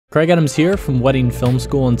Craig Adams here from Wedding Film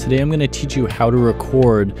School, and today I'm going to teach you how to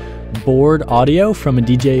record board audio from a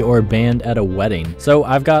DJ or a band at a wedding. So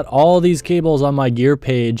I've got all these cables on my gear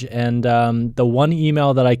page, and the one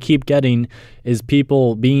email that I keep getting is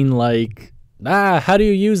people being like, how do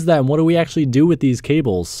you use them? What do we actually do with these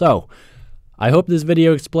cables? So I hope this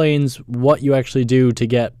video explains what you actually do to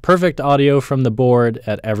get perfect audio from the board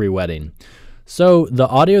at every wedding. So the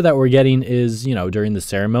audio that we're getting is, during the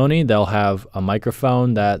ceremony, they'll have a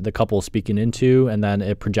microphone that the couple is speaking into, and then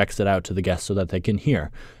it projects it out to the guests so that they can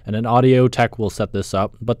hear. And an audio tech will set this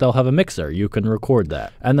up, but they'll have a mixer. You can record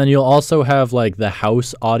that. And then you'll also have like the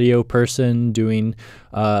house audio person doing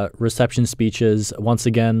reception speeches. Once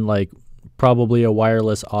again, like probably a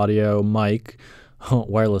wireless audio mic.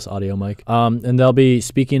 And they'll be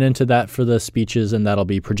speaking into that for the speeches, and that'll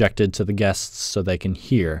be projected to the guests so they can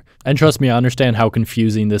hear. And trust me, I understand how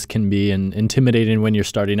confusing this can be and intimidating when you're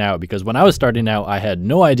starting out, because when I was starting out, I had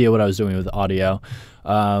no idea what I was doing with audio.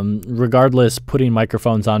 Regardless, putting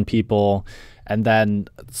microphones on people, and then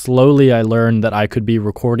slowly I learned that I could be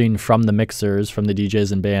recording from the mixers, from the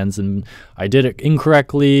DJs and bands, and I did it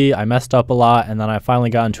incorrectly. I messed up a lot, and then I finally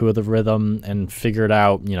got into the rhythm and figured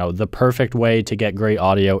out, the perfect way to get great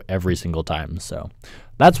audio every single time. So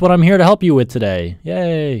that's what I'm here to help you with today.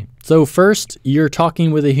 Yay! So first, you're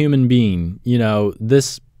talking with a human being.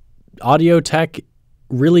 This audio tech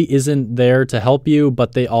really isn't there to help you,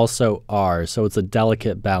 but they also are. So it's a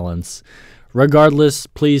delicate balance. Regardless,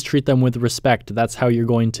 please treat them with respect. That's how you're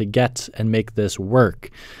going to get and make this work.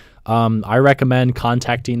 I recommend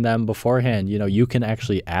contacting them beforehand. You can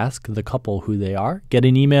actually ask the couple who they are, get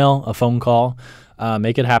an email, a phone call,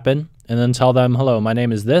 make it happen, and then tell them, hello, my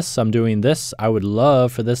name is this, I'm doing this, I would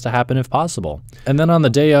love for this to happen if possible. And then on the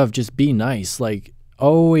day of, just be nice. Like,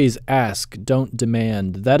 always ask, don't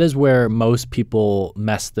demand. That is where most people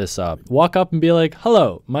mess this up. Walk up and be like,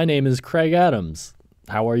 hello, my name is Craig Adams.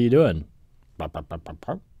 How are you doing?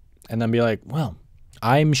 And then be like, well,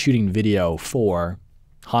 I'm shooting video for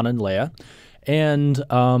Han and Leia, and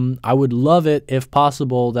I would love it if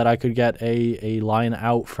possible that I could get a line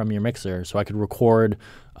out from your mixer so I could record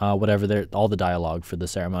all the dialogue for the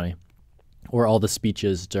ceremony or all the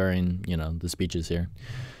speeches during, the speeches here.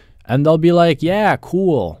 And they'll be like, yeah,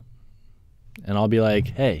 cool. And I'll be like,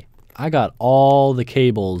 hey, I got all the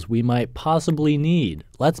cables we might possibly need.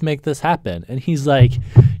 Let's make this happen. And he's like,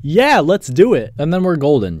 yeah, let's do it. And then we're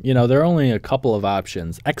golden. There are only a couple of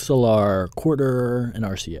options: XLR, quarter, and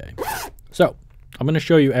RCA. So I'm going to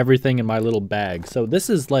show you everything in my little bag. So this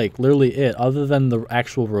is like literally it, other than the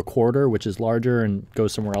actual recorder, which is larger and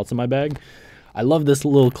goes somewhere else in my bag. I love this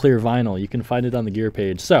little clear vinyl. You can find it on the gear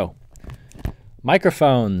page. So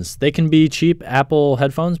microphones, they can be cheap Apple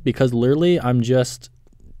headphones, because literally I'm just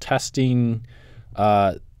testing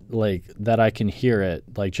like that I can hear it,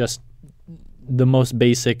 like just the most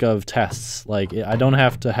basic of tests. Like, I don't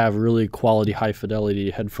have to have really quality high fidelity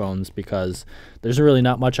headphones, because there's really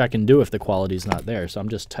not much I can do if the quality's not there. So I'm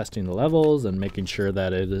just testing the levels and making sure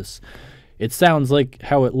that it sounds like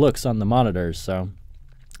how it looks on the monitors. So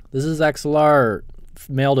this is XLR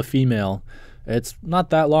male to female. It's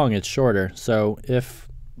not that long, it's shorter. So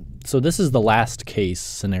this is the last case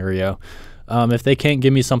scenario. If they can't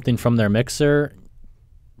give me something from their mixer,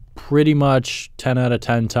 pretty much 10 out of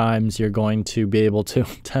 10 times you're going to be able to,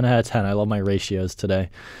 10 out of 10, I love my ratios today,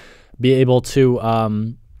 be able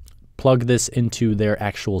to plug this into their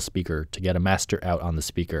actual speaker to get a master out on the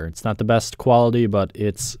speaker. It's not the best quality, but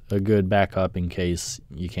it's a good backup in case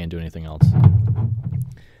you can't do anything else.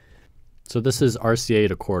 So this is RCA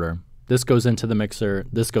to quarter. This goes into the mixer,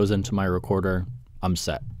 this goes into my recorder, I'm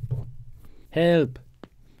set. Help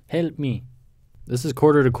me. This is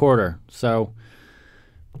quarter to quarter. So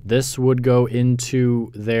this would go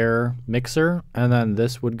into their mixer, and then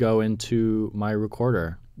this would go into my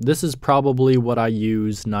recorder. This is probably what I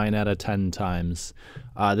use 9 out of 10 times.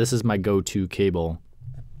 This is my go-to cable.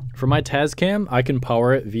 For my Tascam, I can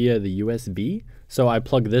power it via the USB. So I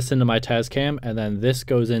plug this into my Tascam, and then this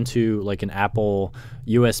goes into like an Apple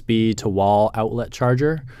USB to wall outlet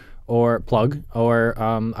charger or plug, or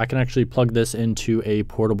I can actually plug this into a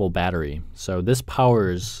portable battery. So this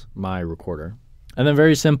powers my recorder. And then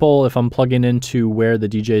very simple, if I'm plugging into where the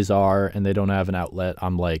DJs are and they don't have an outlet,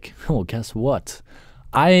 I'm like, oh, guess what?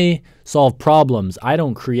 I solve problems. I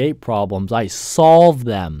don't create problems. I solve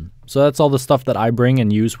them. So that's all the stuff that I bring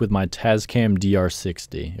and use with my Tascam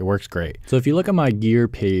DR60. It works great. So if you look at my gear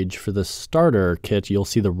page for the starter kit, you'll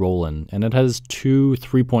see the Roland, and it has two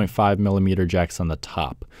 3.5 millimeter jacks on the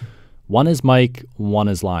top. One is mic, one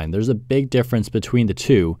is line. There's a big difference between the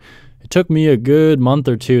two. It took me a good month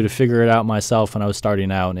or two to figure it out myself when I was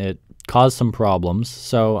starting out, and it cause some problems.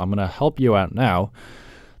 So I'm going to help you out now.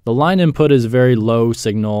 The line input is very low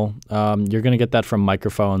signal. You're going to get that from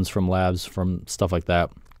microphones, from labs, from stuff like that.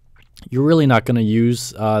 You're really not going to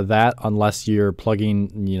use that unless you're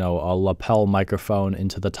plugging, a lapel microphone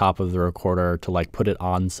into the top of the recorder to like put it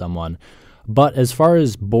on someone. But as far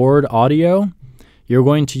as board audio, you're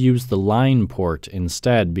going to use the line port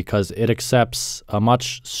instead because it accepts a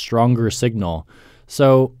much stronger signal.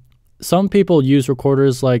 So some people use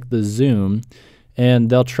recorders like the Zoom, and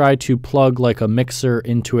they'll try to plug like a mixer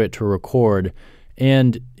into it to record,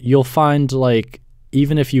 and you'll find like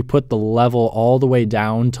even if you put the level all the way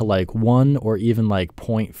down to like 1 or even like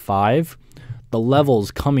 0.5, the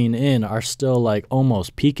levels coming in are still like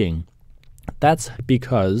almost peaking. That's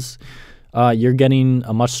because you're getting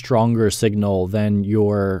a much stronger signal than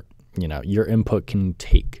your input can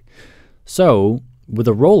take. So with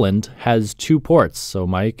a Roland has 2 ports, so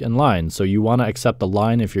mic and line. So you want to accept the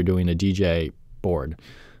line if you're doing a DJ board.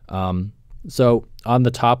 So on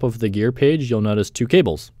the top of the gear page, you'll notice 2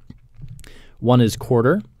 cables. One is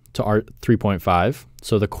quarter to 3.5.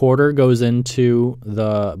 So the quarter goes into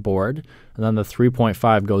the board, and then the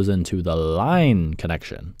 3.5 goes into the line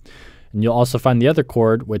connection. And you'll also find the other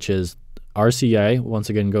cord, which is RCA, once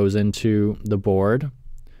again goes into the board,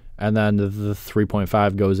 and then the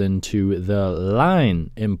 3.5 goes into the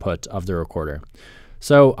line input of the recorder.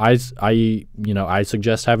 So I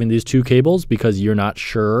suggest having these 2 cables because you're not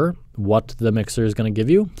sure what the mixer is going to give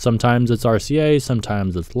you. Sometimes it's RCA,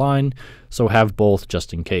 sometimes it's line, so have both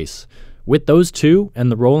just in case. With those 2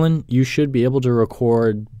 and the Roland, you should be able to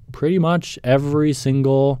record pretty much every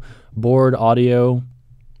single board audio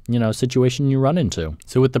situation you run into.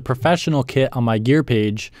 So with the professional kit on my gear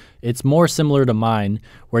page, it's more similar to mine,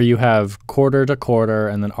 where you have quarter to quarter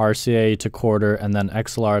and then RCA to quarter and then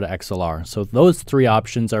XLR to XLR. So those 3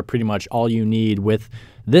 options are pretty much all you need with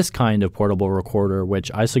this kind of portable recorder,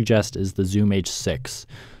 which I suggest is the Zoom H6.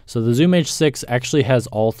 So the Zoom H6 actually has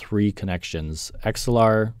all 3 connections.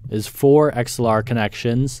 XLR is 4 XLR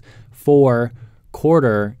connections, 4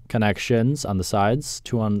 quarter connections on the sides,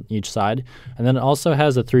 2 on each side, and then it also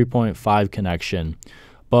has a 3.5 connection.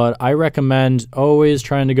 But I recommend always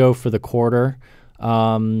trying to go for the quarter.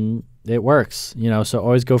 It works, so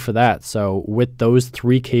always go for that. So with those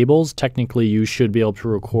 3 cables, technically you should be able to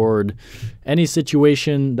record any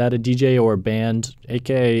situation that a DJ or a band,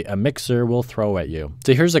 aka a mixer, will throw at you.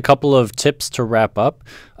 So here's a couple of tips to wrap up.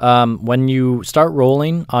 When you start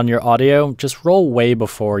rolling on your audio, just roll way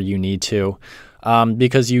before you need to.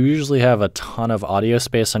 Because you usually have a ton of audio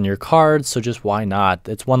space on your card, so just why not?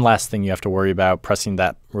 It's one last thing you have to worry about, pressing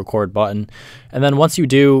that record button. And then once you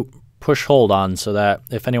do, push hold on so that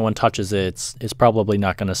if anyone touches it, it's probably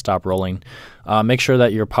not going to stop rolling. Make sure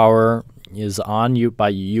that your power is on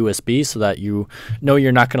by USB so that you know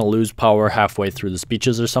you're not going to lose power halfway through the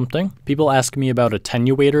speeches or something. People ask me about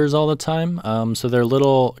attenuators all the time. So they're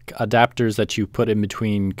little adapters that you put in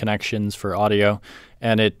between connections for audio,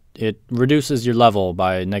 and it reduces your level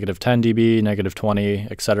by -10 dB, -20,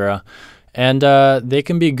 etc. And they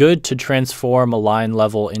can be good to transform a line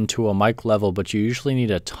level into a mic level, but you usually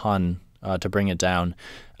need a ton to bring it down.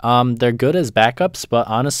 They're good as backups, but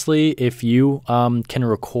honestly, if you can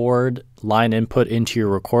record line input into your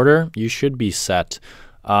recorder, you should be set.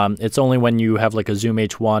 It's only when you have like a Zoom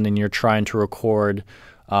H1 and you're trying to record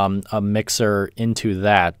a mixer into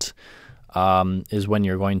that is when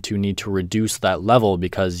you're going to need to reduce that level,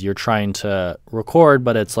 because you're trying to record,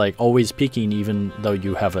 but it's like always peaking even though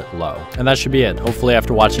you have it low. And that should be it. Hopefully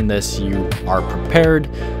after watching this, you are prepared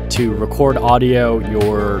to record audio.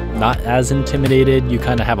 You're not as intimidated. You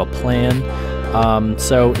kind of have a plan.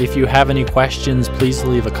 So if you have any questions, please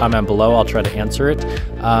leave a comment below. I'll try to answer it.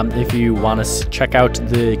 If you want to check out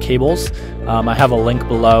the cables, I have a link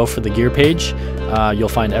below for the gear page. You'll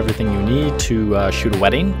find everything you need to shoot a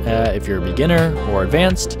wedding if you're a beginner or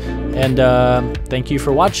advanced. And thank you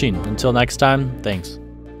for watching. Until next time, thanks.